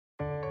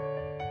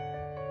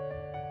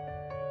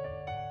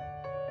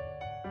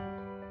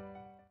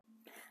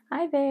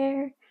Hi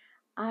there!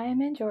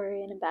 I'm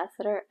Anjori, an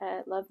ambassador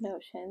at Love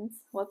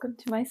Notions. Welcome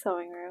to my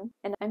sewing room,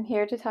 and I'm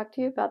here to talk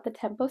to you about the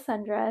Tempo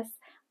Sundress,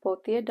 both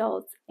the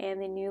adults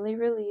and the newly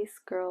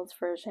released girls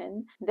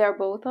version. They're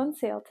both on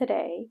sale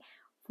today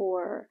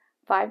for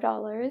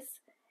 $5,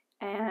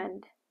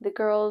 and the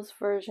girls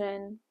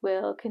version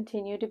will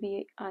continue to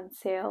be on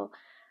sale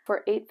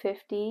for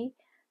 $8.50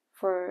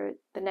 for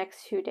the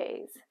next 2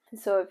 days.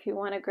 So if you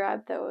want to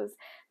grab those,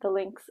 the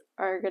links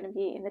are going to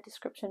be in the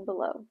description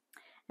below.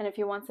 And if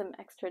you want some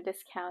extra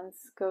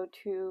discounts, go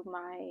to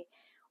my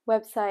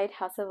website,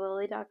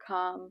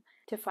 houseoflilli.com,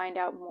 to find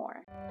out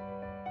more.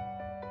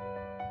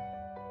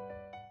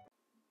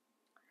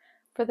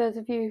 For those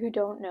of you who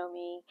don't know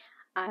me,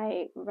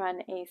 I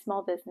run a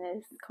small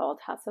business called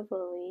House of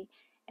Lilli,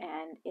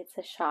 and it's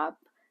a shop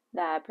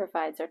that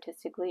provides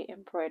artistically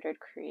embroidered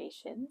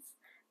creations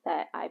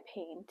that I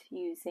paint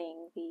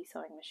using the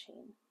sewing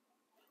machine.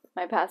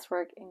 My past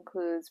work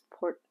includes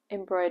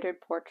embroidered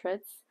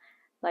portraits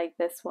like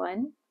this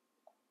one,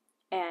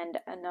 and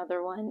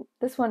another one.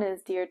 This one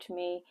is dear to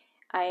me.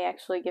 I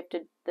actually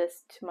gifted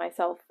this to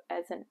myself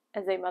as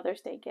a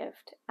Mother's Day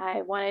gift.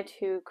 I wanted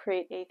to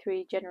create a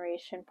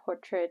 3-generation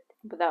portrait,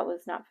 but that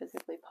was not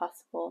physically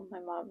possible. My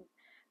mom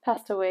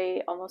passed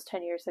away almost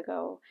 10 years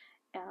ago,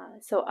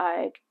 so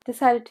I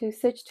decided to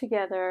stitch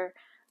together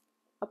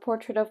a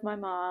portrait of my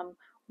mom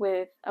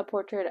with a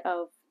portrait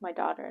of my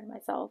daughter and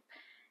myself,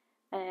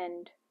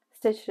 and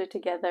stitched it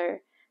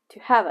together to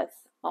have us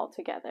all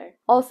together.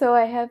 Also,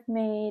 I have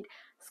made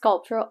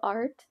sculptural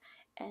art,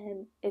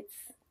 and it's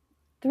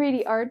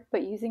 3D art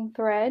but using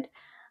thread.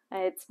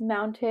 It's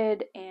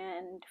mounted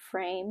and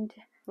framed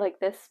like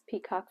this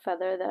peacock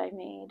feather that I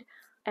made.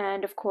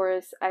 And of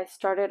course, I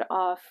started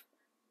off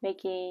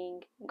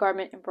making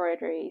garment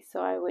embroidery, so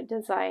I would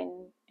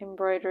design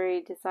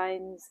embroidery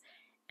designs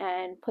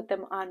and put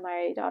them on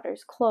my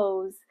daughter's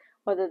clothes,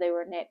 whether they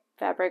were knit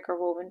fabric or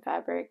woven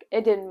fabric.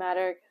 It didn't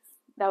matter, because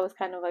that was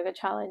kind of like a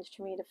challenge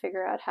to me to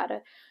figure out how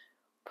to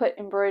put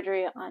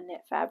embroidery on knit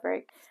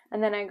fabric.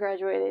 And then I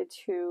graduated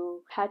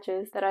to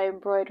patches that I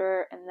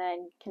embroider and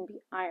then can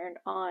be ironed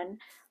on,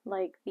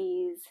 like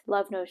these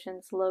Love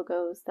Notions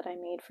logos that I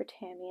made for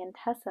Tammy and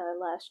Tessa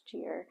last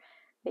year.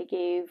 They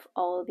gave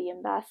all of the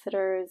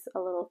ambassadors a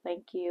little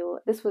thank you.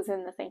 This was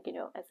in the thank you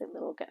note as a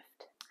little gift.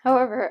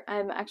 However,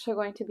 I'm actually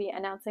going to be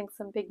announcing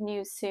some big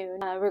news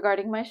soon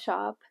regarding my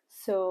shop,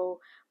 so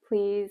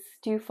please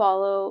do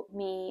follow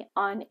me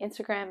on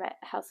Instagram at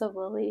House of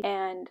Lilli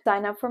and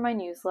sign up for my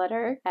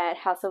newsletter at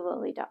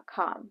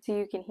houseoflilli.com so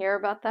you can hear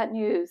about that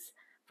news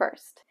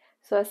first.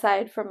 So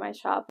aside from my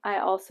shop, I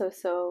also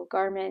sew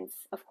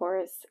garments, of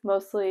course,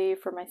 mostly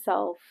for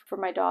myself, for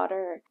my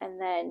daughter, and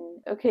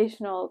then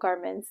occasional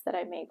garments that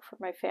I make for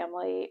my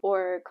family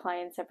or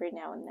clients every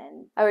now and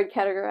then. I would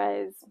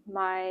categorize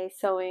my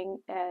sewing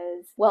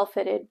as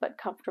well-fitted but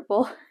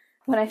comfortable.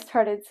 When I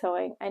started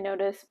sewing, I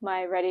noticed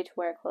my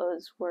ready-to-wear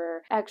clothes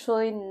were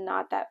actually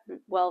not that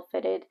well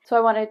fitted. So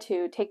I wanted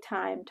to take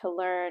time to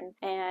learn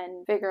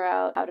and figure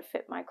out how to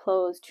fit my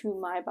clothes to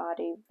my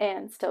body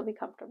and still be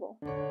comfortable.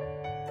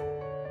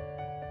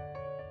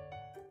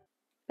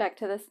 Back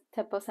to this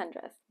Tempo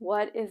Sundress.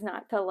 What is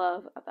not to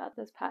love about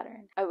this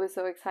pattern? I was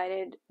so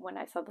excited when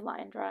I saw the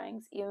line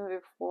drawings, even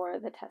before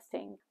the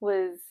testing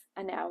was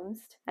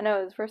announced. And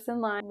I was first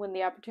in line when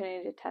the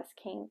opportunity to test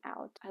came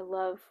out. I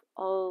love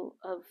all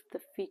of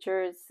the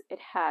features it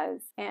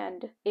has,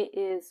 and it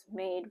is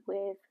made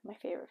with my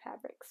favorite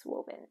fabrics,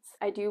 wovens.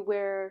 I do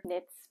wear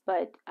knits,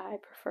 but I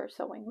prefer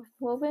sewing with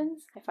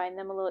wovens. I find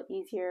them a little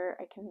easier.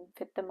 I can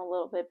fit them a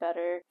little bit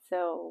better.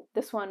 So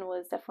this one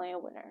was definitely a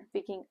winner.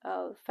 Speaking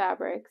of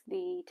fabrics,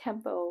 the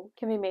Tempo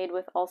can be made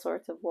with all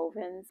sorts of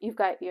wovens. You've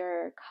got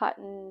your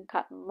cotton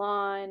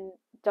lawn,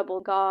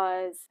 double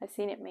gauze. I've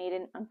seen it made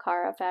in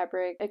Ankara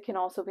fabric. It can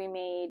also be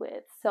made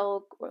with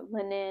silk or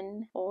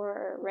linen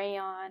or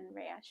rayon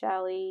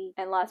challis,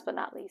 and last but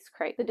not least,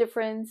 crepe. The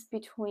difference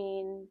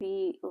between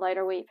the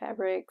lighter weight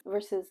fabrics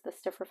versus the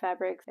stiffer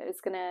fabrics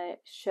is going to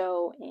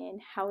show in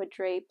how it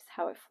drapes,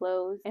 how it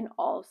flows, and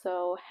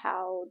also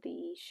how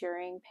the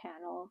shearing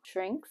panel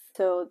shrinks.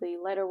 So the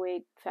lighter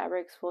weight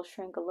fabrics will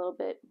shrink a little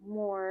bit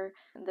more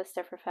than the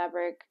stiffer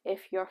fabric.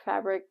 If your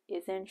fabric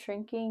isn't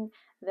shrinking,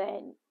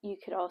 then you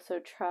could also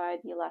try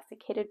the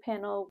elasticated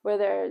panel, where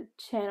there are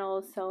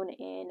channels sewn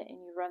in and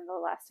you run the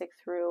elastic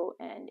through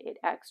and it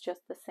acts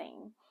just the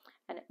same,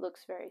 and it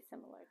looks very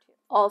similar too.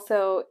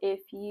 Also, if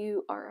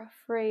you are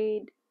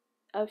afraid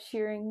of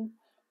shearing,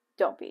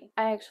 don't be.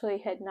 I actually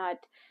had not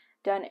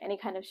done any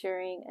kind of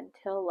shearing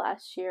until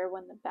last year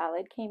when the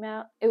ballad came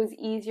out. It was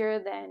easier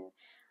than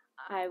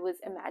I was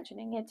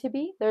imagining it to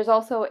be. There's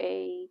also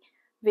a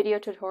video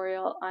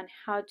tutorial on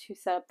how to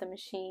set up the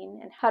machine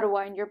and how to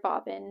wind your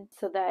bobbin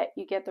so that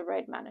you get the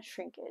right amount of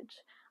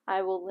shrinkage.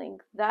 I will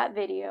link that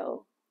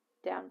video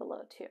down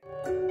below too.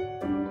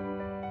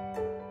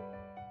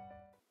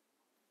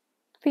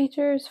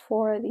 Features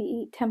for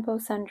the Tempo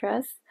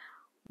Sundress: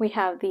 we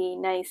have the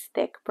nice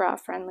thick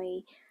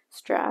bra-friendly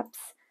straps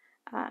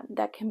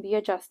that can be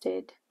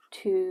adjusted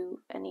to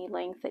any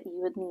length that you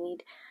would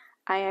need.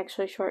 I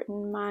actually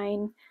shortened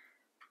mine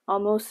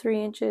almost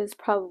 3 inches,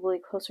 probably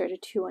closer to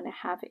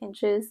 2.5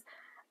 inches,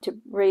 to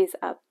raise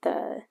up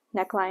the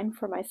neckline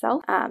for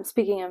myself.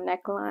 Speaking of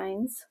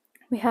necklines,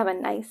 we have a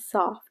nice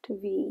soft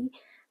V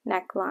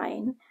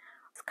neckline.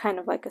 It's kind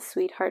of like a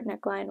sweetheart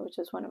neckline, which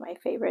is one of my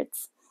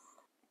favorites.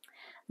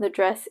 The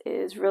dress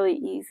is really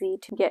easy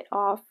to get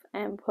off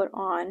and put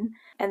on,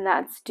 and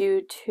that's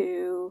due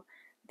to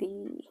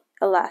the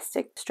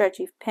elastic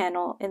stretchy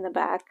panel in the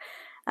back.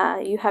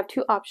 You have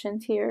two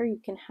options here. You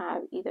can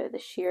have either the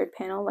sheared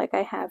panel like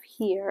I have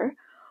here,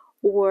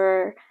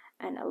 or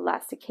an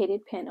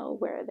elasticated panel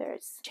where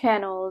there's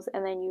channels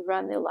and then you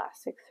run the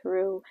elastic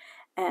through,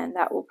 and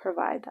that will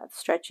provide that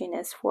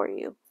stretchiness for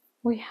you.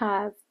 We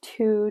have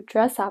two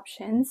dress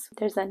options.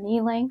 There's a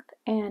knee length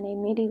and a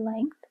midi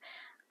length.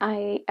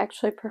 I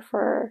actually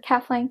prefer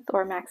calf length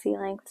or maxi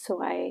length,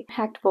 so I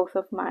hacked both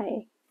of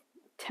my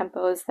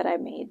tempos that I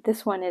made.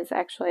 This one is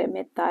actually a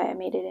mid-thigh. I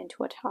made it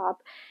into a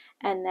top.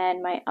 And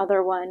then my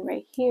other one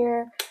right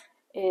here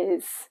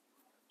is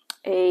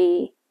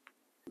a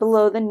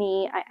below the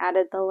knee. I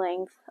added the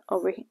length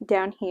over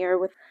down here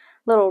with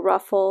a little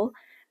ruffle,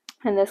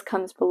 and this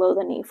comes below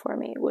the knee for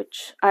me,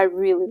 which I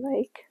really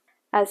like.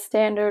 As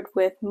standard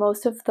with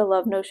most of the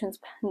Love Notions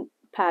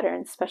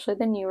patterns, especially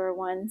the newer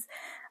ones,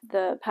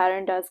 the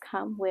pattern does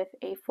come with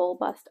a full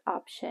bust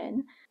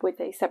option with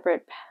a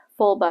separate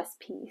full bust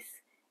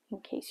piece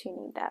in case you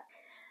need that.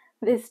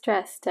 This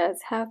dress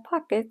does have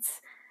pockets.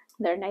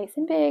 They're nice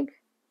and big,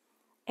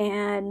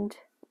 and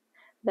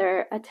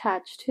they're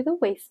attached to the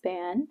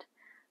waistband,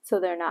 so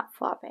they're not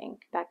flopping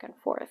back and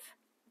forth,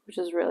 which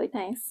is really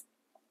nice.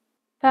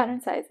 Pattern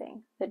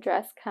sizing. The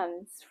dress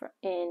comes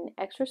in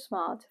extra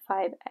small to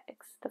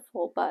 5X. The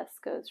full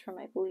bust goes from,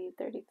 I believe,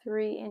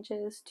 33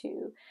 inches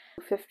to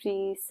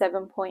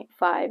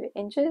 57.5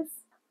 inches.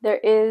 There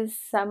is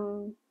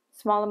some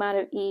small amount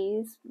of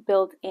ease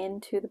built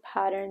into the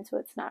pattern, so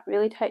it's not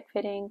really tight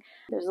fitting.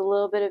 There's a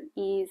little bit of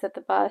ease at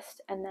the bust,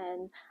 and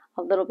then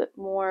a little bit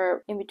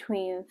more in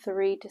between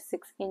 3 to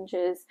 6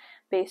 inches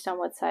based on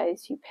what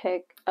size you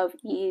pick of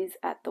ease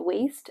at the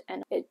waist,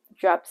 and it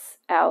drops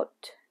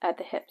out at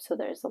the hip, so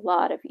there's a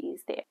lot of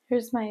ease there.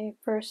 Here's my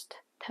first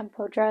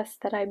Tempo dress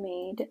that I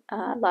made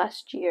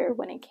last year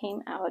when it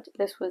came out.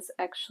 This was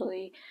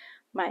actually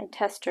my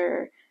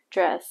tester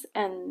dress,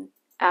 and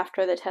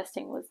after the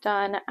testing was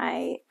done,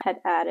 I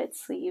had added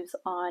sleeves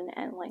on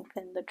and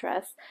lengthened the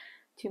dress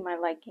to my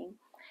liking.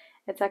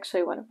 It's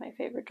actually one of my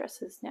favorite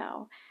dresses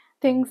now.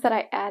 Things that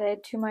I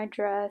added to my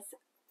dress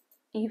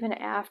even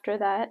after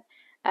that,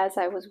 as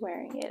I was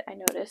wearing it, I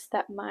noticed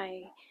that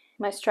my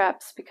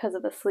straps, because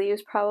of the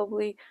sleeves,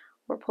 probably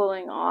were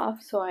pulling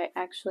off, so I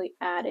actually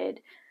added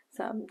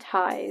some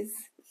ties,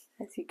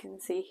 as you can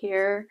see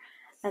here,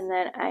 and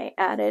then I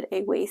added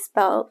a waist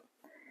belt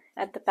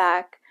at the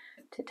back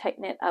to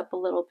tighten it up a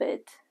little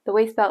bit. The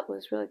waist belt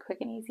was really quick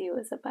and easy. It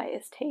was a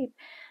bias tape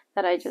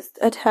that I just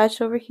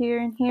attached over here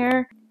and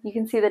here. You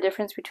can see the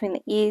difference between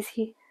the ease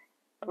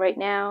right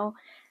now,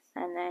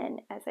 and then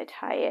as I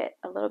tie it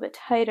a little bit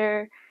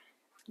tighter,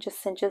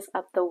 just cinches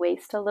up the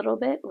waist a little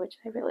bit, which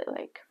I really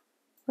like.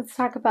 Let's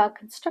talk about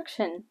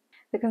construction.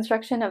 The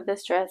construction of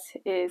this dress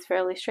is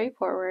fairly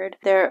straightforward.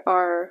 There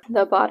are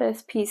the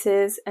bodice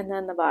pieces and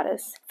then the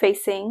bodice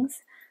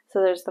facings. So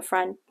there's the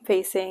front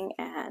facing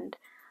and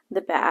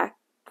the back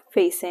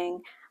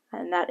facing,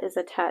 and that is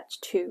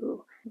attached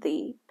to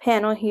the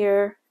panel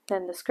here.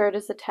 Then the skirt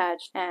is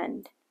attached,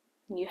 and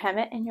you hem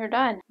it and you're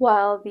done.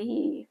 While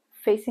the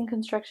facing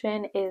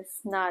construction is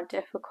not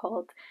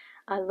difficult,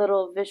 a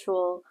little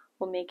visual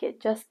will make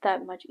it just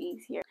that much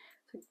easier.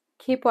 So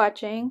keep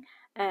watching,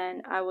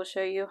 and I will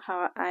show you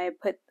how I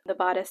put the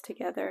bodice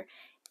together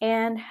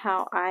and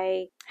how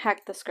I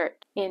hacked the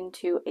skirt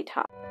into a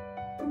top.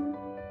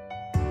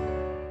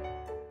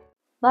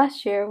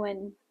 Last year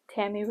when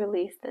Tammy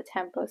released the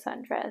Tempo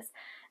Sundress,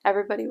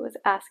 everybody was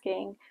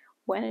asking,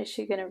 when is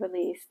she going to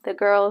release the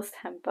girls'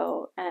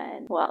 Tempo?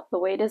 And well, the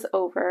wait is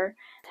over.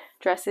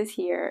 Dress is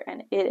here,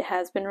 and it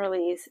has been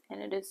released,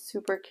 and it is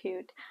super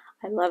cute.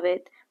 I love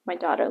it. My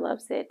daughter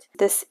loves it.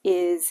 This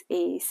is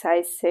a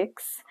size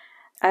 6.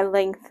 I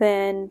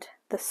lengthened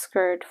the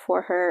skirt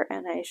for her,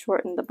 and I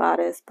shortened the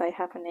bodice by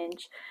 1/2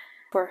 inch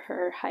for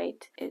her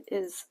height. It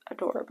is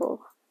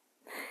adorable.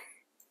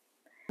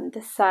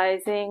 The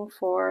sizing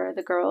for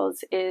the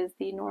girls is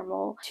the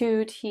normal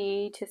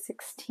 2T to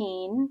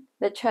 16.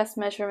 The chest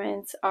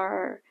measurements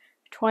are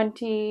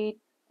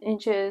 20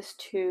 inches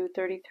to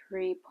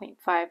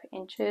 33.5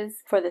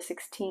 inches for the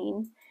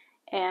 16,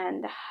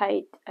 and the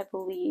height, I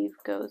believe,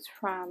 goes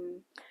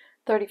from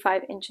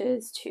 35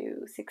 inches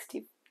to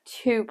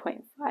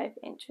 62.5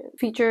 inches.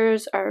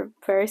 Features are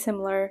very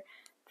similar: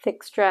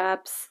 thick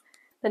straps.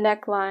 The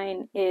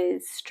neckline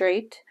is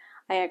straight.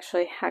 I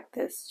actually hacked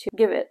this to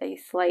give it a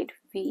slight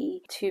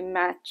V to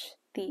match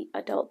the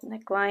adult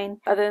neckline.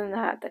 Other than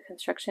that, the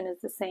construction is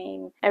the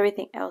same.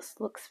 Everything else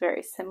looks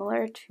very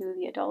similar to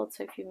the adult,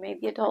 so if you made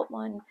the adult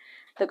one,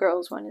 the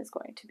girls one is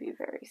going to be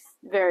very,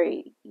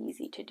 very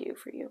easy to do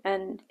for you,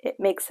 and it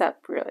makes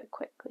up really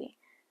quickly.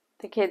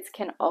 The kids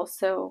can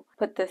also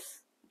put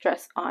this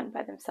dress on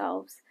by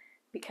themselves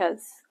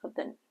because of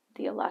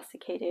the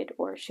elasticated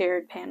or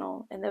shared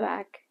panel in the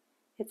back.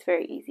 It's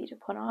very easy to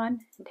put on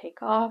and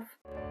take off.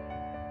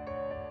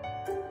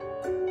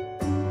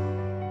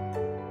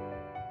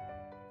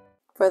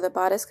 For the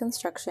bodice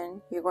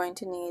construction, you're going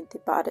to need the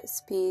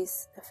bodice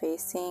piece, the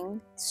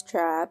facing,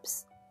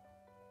 straps,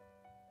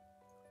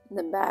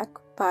 the back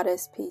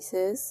bodice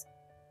pieces,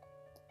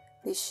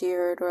 the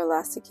shirred or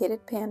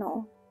elasticated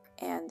panel,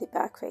 and the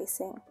back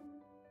facing.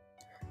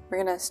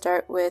 We're going to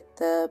start with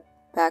the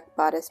back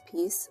bodice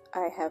piece.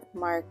 I have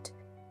marked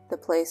the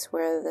place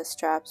where the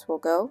straps will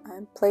go.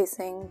 I'm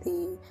placing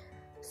the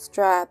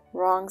strap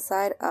wrong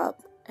side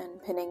up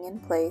and pinning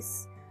in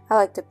place. I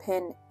like to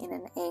pin in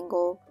an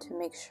angle to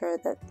make sure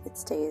that it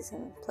stays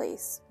in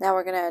place. Now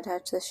we're going to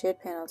attach the shirred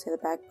panel to the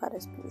back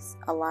bodice piece.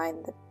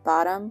 Align the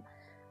bottom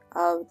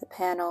of the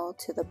panel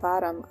to the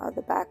bottom of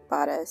the back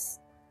bodice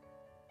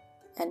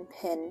and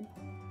pin.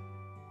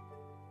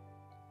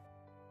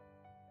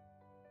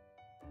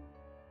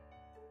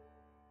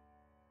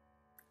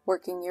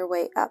 Working your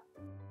way up.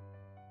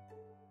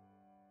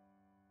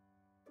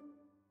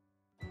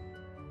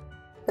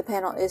 The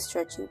panel is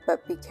stretchy,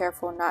 but be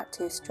careful not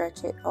to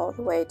stretch it all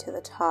the way to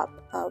the top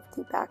of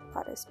the back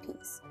bodice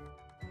piece.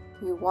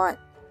 You want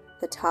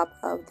the top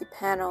of the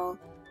panel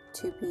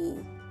to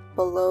be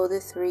below the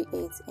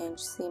 3/8 inch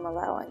seam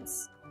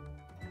allowance.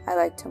 I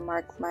like to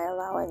mark my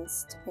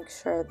allowance to make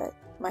sure that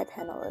my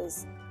panel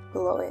is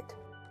below it.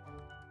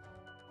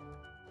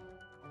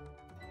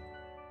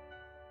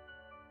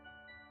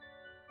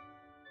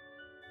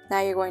 Now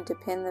you're going to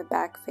pin the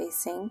back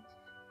facing,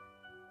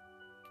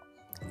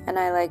 and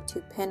I like to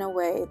pin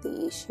away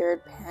the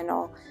shirred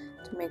panel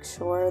to make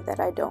sure that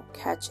I don't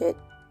catch it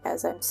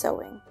as I'm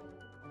sewing.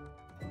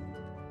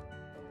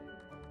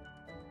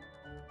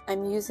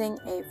 I'm using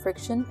a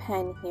friction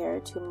pen here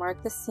to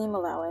mark the seam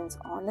allowance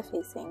on the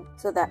facing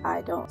so that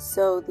I don't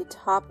sew the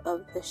top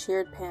of the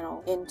shirred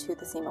panel into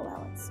the seam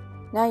allowance.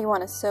 Now you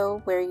want to sew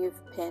where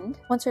you've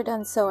pinned. Once you're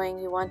done sewing,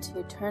 you want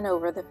to turn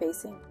over the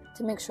facing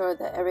to make sure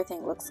that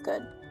everything looks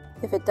good.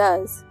 If it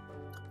does,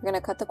 you're going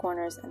to cut the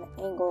corners and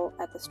the angle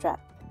at the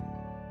strap.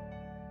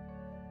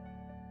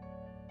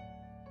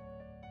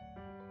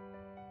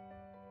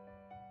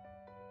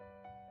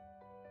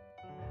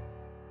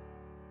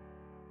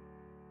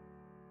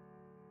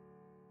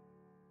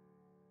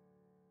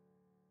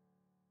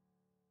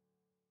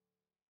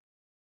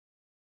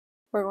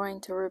 We're going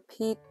to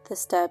repeat the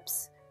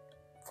steps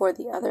for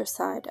the other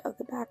side of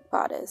the back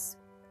bodice,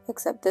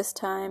 except this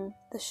time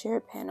the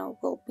shirred panel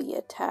will be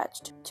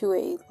attached to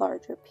a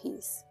larger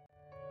piece.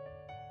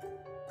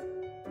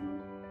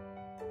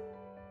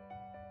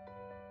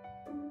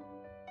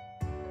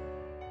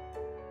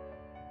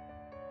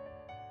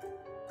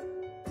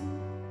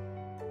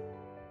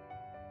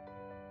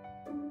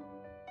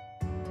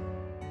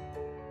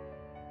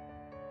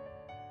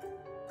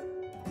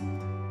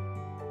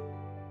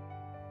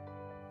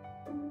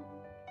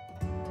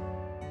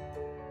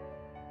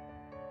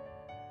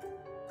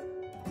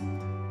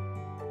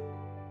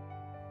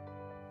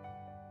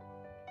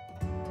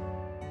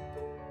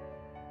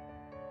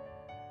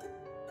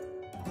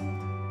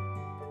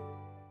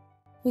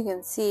 You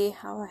can see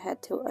how I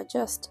had to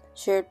adjust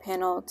shirred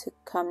panel to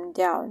come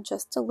down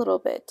just a little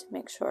bit to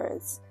make sure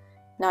it's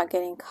not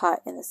getting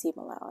caught in the seam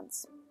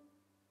allowance.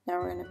 Now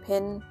we're going to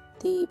pin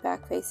the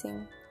back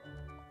facing.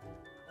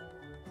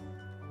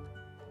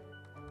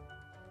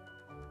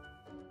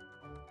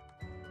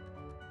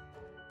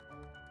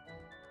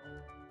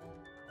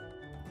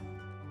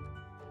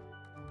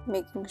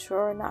 Making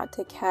sure not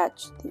to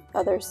catch the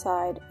other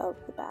side of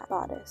the back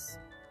bodice.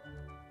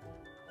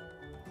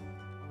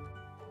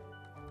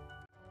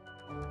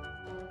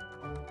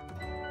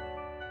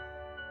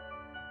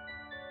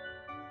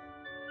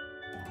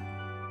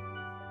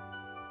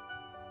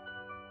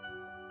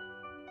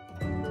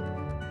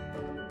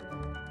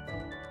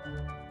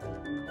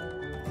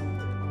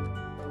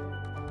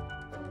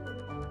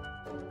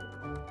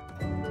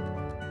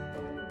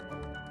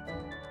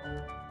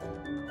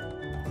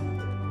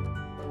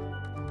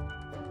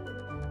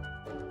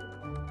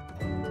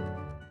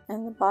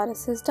 And the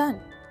bodice is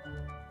done.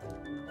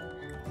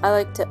 I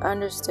like to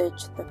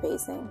understitch the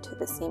facing to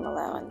the seam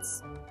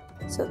allowance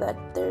so that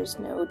there's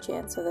no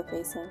chance of the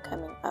facing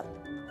coming up.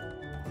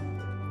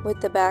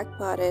 With the back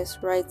bodice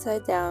right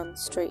side down,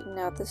 straighten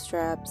out the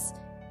straps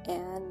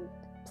and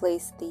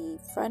place the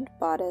front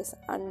bodice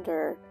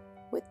under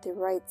with the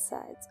right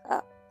sides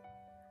up.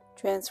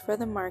 Transfer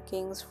the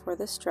markings for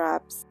the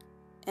straps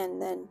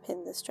and then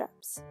pin the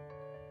straps.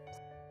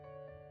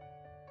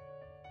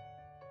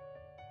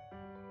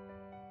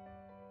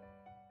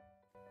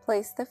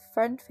 Place the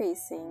front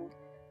facing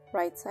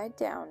right side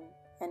down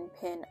and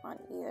pin on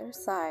either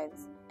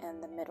sides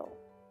and the middle.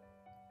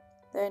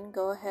 Then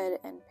go ahead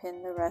and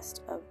pin the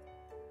rest of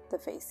the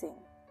facing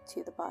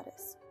to the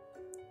bodice.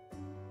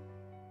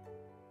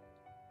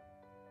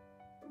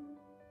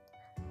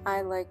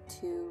 I like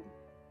to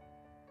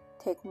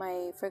take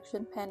my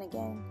friction pen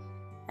again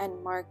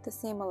and mark the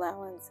seam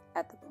allowance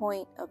at the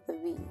point of the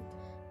V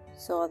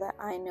so that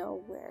I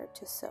know where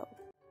to sew.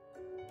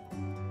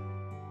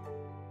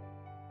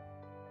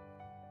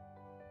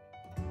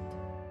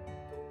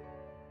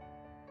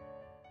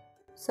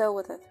 Sew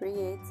with a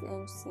 3/8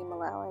 inch seam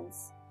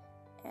allowance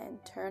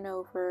and turn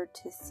over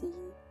to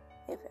see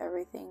if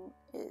everything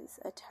is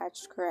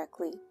attached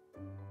correctly.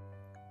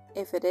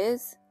 If it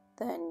is,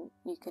 then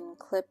you can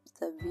clip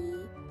the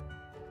V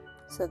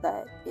so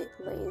that it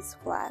lays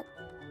flat,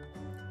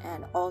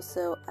 and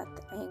also at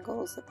the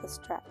angles of the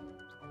strap.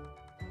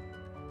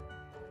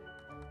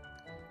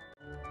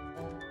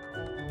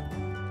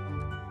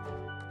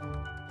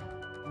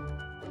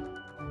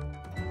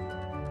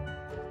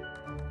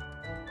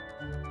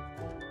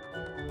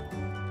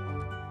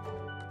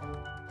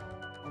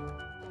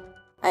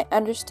 I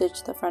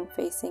understitched the front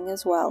facing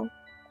as well,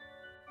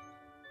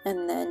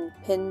 and then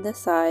pinned the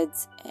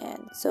sides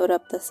and sewed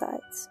up the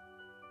sides.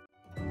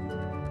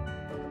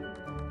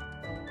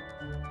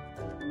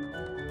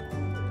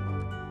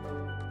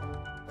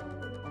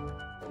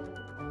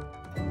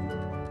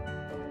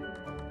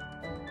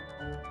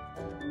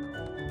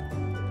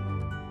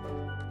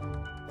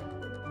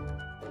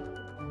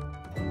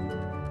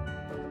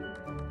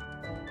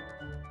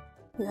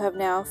 You have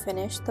now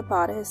finished the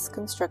bodice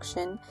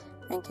construction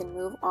and can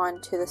move on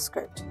to the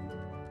skirt.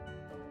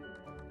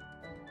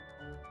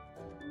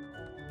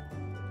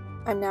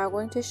 I'm now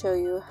going to show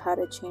you how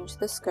to change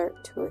the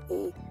skirt to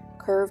a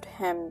curved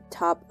hem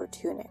top or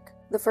tunic.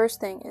 The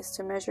first thing is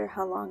to measure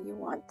how long you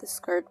want the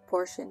skirt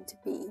portion to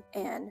be,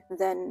 and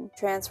then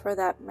transfer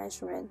that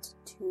measurement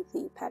to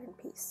the pattern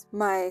piece.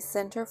 My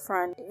center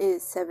front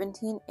is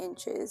 17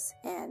 inches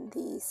and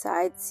the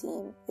side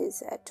seam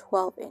is at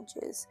 12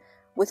 inches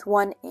with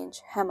 1 inch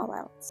hem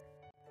allowance.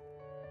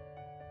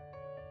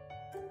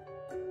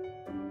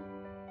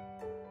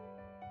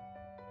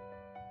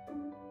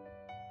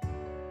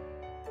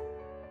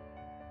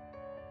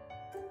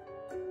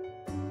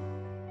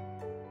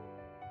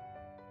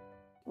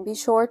 Be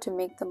sure to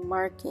make the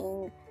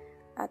marking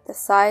at the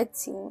side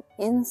seam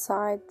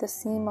inside the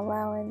seam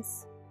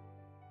allowance.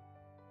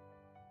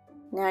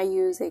 Now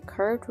use a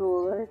curved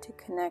ruler to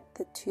connect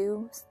the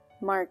two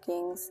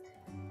markings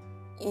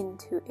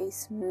into a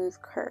smooth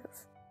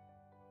curve.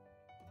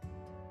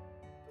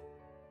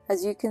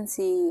 As you can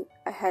see,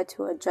 I had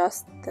to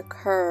adjust the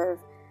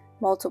curve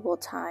multiple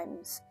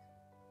times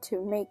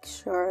to make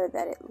sure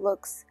that it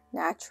looks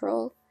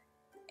natural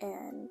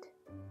and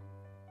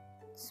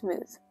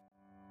smooth.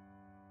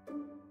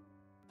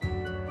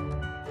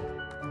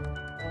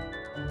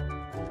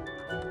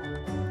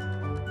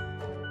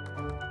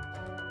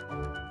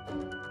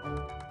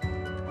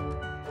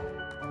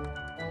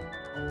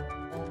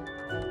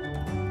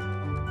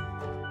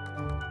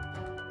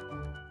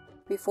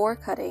 Before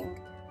cutting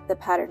the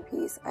pattern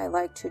piece, I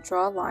like to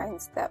draw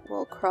lines that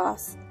will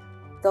cross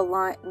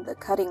the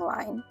cutting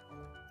line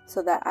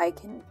so that I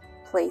can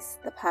place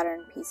the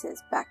pattern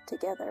pieces back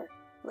together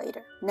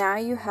later. Now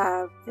you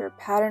have your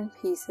pattern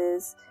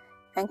pieces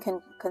and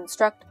can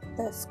construct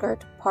the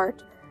skirt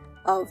part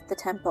of the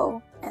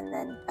tempo and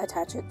then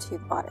attach it to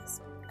the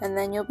bodice. And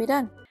then you'll be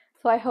done.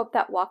 So I hope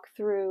that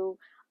walkthrough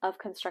of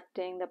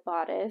constructing the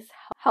bodice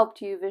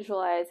helped you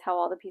visualize how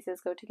all the pieces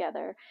go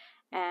together,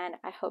 and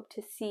I hope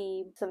to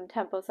see some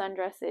Tempo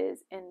Sundresses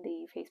in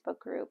the Facebook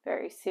group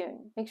very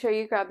soon. Make sure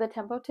you grab the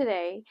Tempo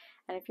today,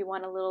 and if you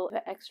want a little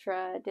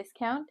extra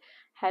discount,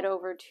 head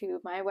over to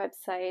my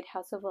website,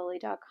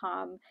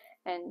 houseoflilli.com,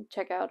 and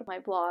check out my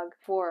blog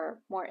for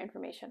more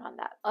information on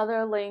that.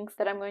 Other links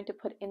that I'm going to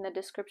put in the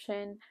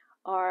description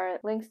are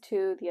links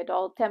to the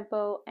adult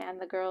tempo and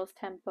the girls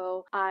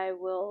tempo. I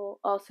will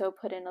also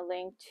put in a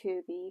link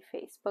to the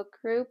Facebook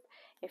group.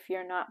 If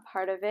you're not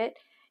part of it,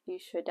 you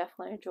should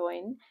definitely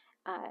join.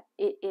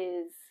 It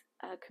is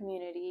a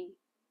community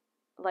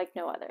like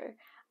no other.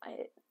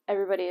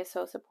 Everybody is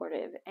so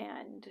supportive,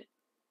 and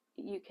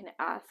you can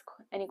ask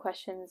any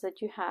questions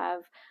that you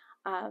have.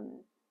 I'm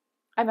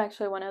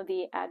actually one of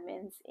the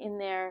admins in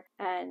there,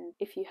 and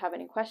if you have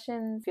any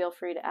questions, feel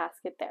free to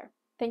ask it there.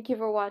 Thank you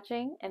for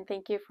watching, and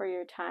thank you for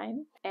your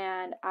time,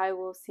 and I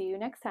will see you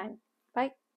next time. Bye!